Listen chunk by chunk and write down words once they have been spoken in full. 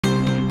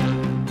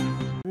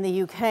In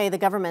the UK, the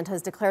government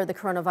has declared the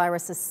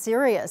coronavirus a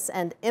serious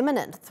and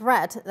imminent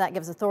threat that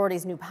gives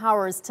authorities new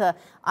powers to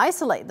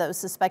isolate those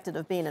suspected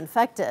of being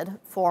infected.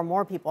 4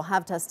 more people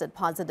have tested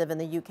positive in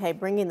the UK,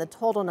 bringing the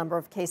total number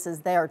of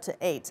cases there to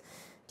 8.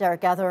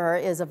 Derek Gatherer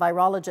is a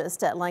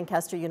virologist at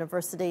Lancaster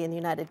University in the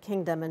United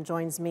Kingdom and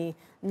joins me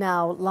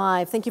now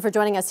live. Thank you for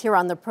joining us here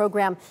on the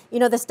program. You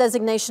know, this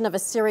designation of a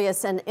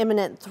serious and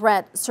imminent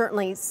threat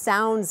certainly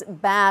sounds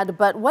bad,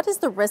 but what is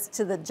the risk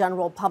to the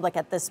general public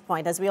at this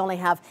point, as we only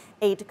have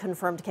 8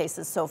 confirmed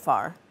cases so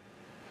far?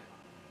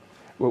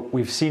 Well,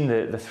 we've seen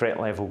the threat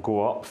level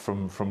go up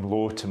from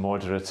low to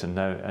moderate and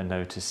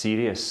now to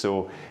serious.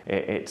 So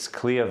it's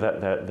clear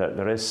that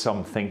there is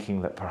some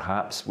thinking that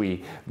perhaps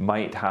we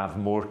might have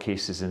more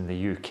cases in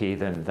the UK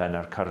than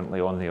are currently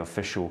on the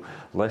official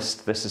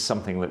list. This is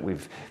something that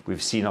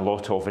we've seen a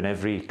lot of in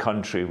every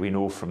country. We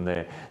know from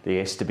the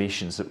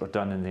estimations that were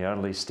done in the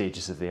early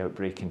stages of the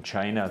outbreak in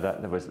China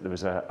that there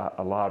was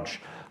a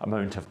large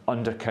amount of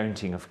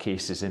undercounting of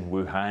cases in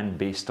Wuhan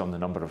based on the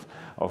number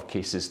of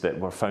cases that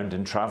were found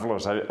in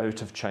travellers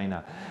out of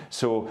China.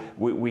 So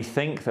we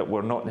think that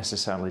we're not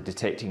necessarily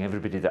detecting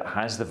everybody that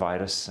has the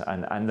virus,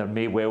 and there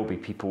may well be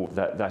people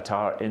that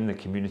are in the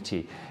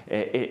community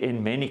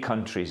in many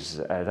countries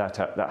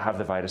that have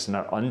the virus and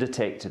are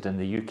undetected, and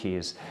the UK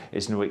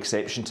is no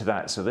exception to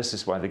that. So this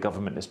is why the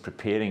government is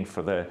preparing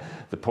for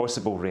the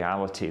possible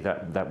reality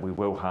that we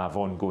will have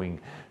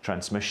ongoing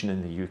transmission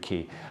in the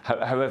UK.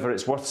 However,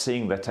 it's worth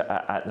saying that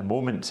at the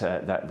moment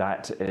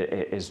that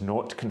is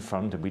not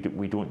confirmed, and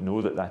we don't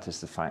know that is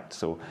the fact.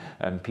 So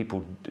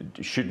people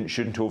shouldn't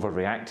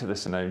overreact to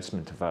this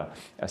announcement of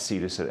a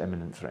serious or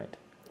imminent threat.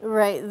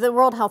 Right. The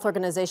World Health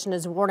Organization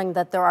is warning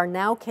that there are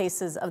now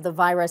cases of the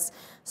virus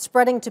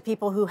spreading to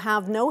people who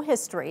have no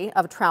history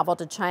of travel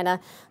to China.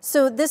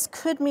 So this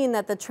could mean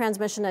that the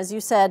transmission, as you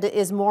said,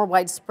 is more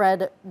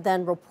widespread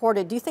than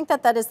reported. Do you think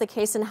that is the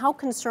case? And how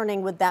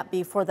concerning would that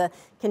be for the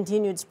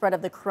continued spread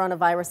of the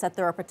coronavirus, that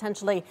there are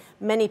potentially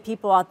many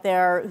people out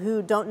there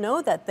who don't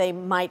know that they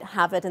might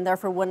have it and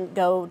therefore wouldn't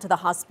go to the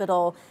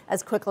hospital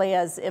as quickly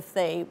as if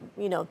they,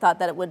 thought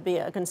that it would be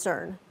a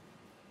concern?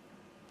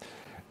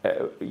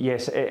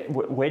 Yes,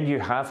 when you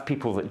have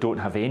people that don't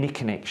have any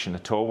connection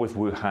at all with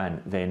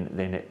Wuhan,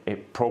 then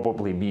it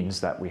probably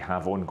means that we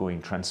have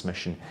ongoing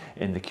transmission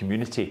in the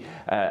community.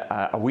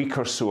 A week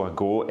or so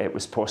ago, it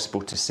was possible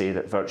to say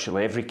that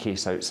virtually every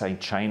case outside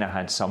China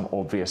had some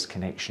obvious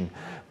connection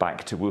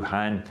back to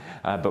Wuhan,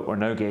 but we're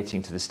now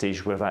getting to the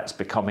stage where that's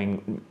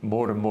becoming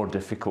more and more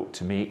difficult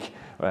to make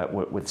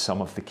with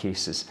some of the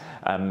cases.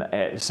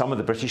 Some of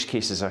the British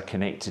cases are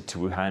connected to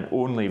Wuhan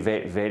only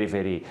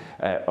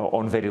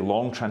on very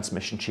long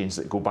transmission chains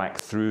that go back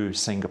through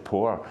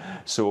Singapore.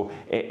 So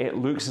it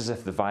looks as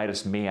if the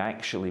virus may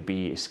actually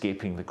be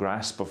escaping the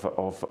grasp of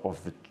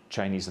the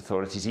Chinese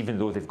authorities, even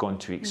though they've gone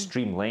to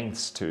extreme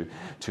lengths to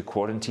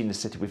quarantine the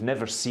city. We've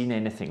never seen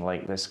anything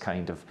like this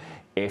kind of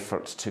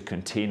effort to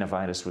contain a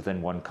virus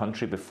within one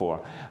country before,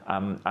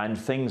 and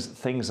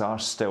things are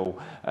still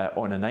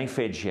on a knife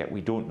edge yet. We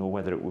don't know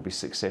whether it will be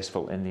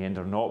successful in the end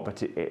or not,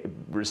 but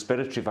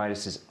respiratory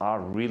viruses are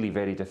really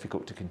very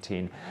difficult to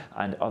contain,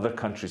 and other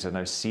countries are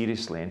now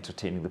seriously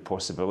entertaining the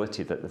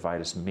possibility that the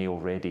virus may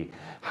already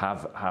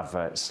have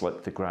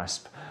slipped the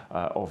grasp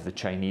of the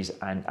Chinese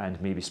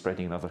and maybe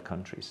spreading in other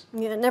countries.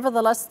 Yeah,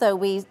 nevertheless, though,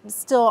 we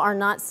still are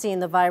not seeing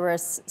the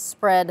virus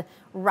spread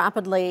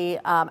rapidly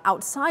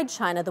outside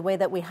China the way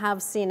that we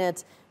have seen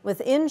it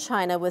within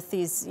China, with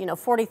these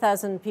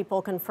 40,000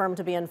 people confirmed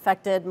to be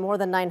infected, more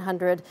than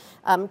 900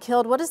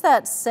 killed. What does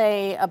that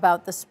say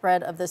about the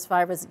spread of this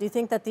virus? Do you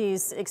think that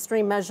these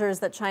extreme measures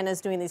that China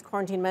is doing, these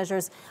quarantine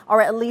measures,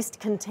 are at least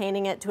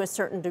containing it to a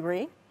certain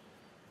degree?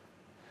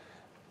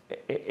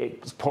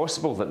 It's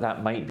possible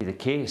that might be the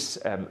case,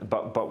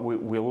 but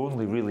we'll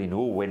only really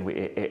know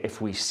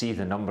if we see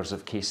the numbers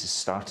of cases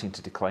starting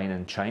to decline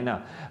in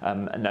China.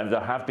 Now, there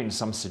have been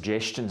some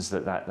suggestions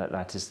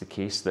that is the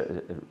case.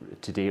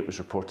 That today it was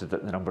reported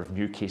that the number of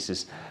new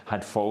cases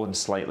had fallen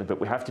slightly, but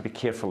we have to be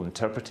careful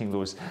interpreting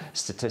those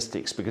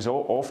statistics, because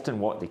often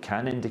what they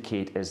can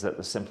indicate is that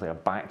there's simply a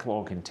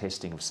backlog in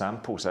testing of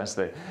samples. As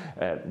the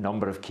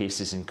number of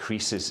cases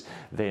increases,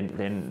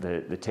 then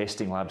the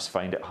testing labs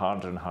find it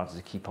harder and harder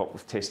to keep up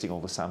with testing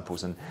all the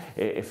samples, and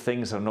if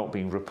things are not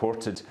being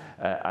reported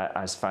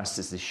as fast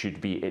as they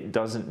should be, it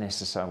doesn't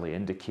necessarily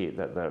indicate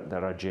that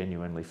there are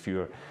genuinely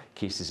fewer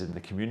cases in the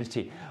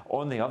community.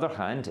 On the other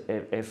hand,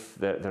 if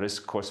there is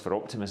cause for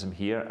optimism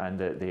here and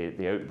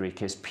the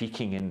outbreak is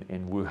peaking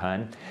in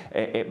Wuhan,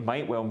 it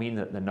might well mean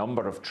that the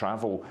number of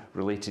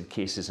travel-related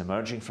cases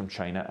emerging from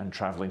China and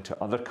travelling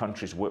to other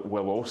countries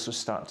will also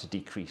start to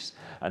decrease,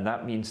 and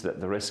that means that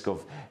the risk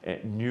of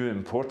new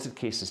imported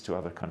cases to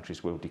other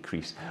countries will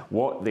decrease.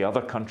 What the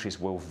other countries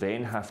will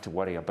then have to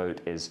worry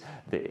about is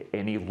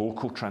any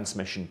local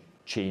transmission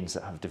chains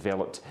that have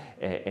developed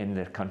in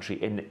their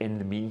country in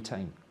the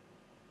meantime.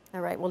 All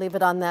right, we'll leave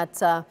it on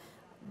that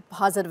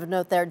positive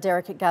note there.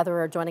 Derek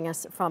Gatherer joining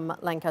us from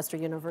Lancaster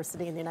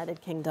University in the United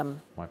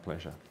Kingdom. My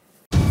pleasure.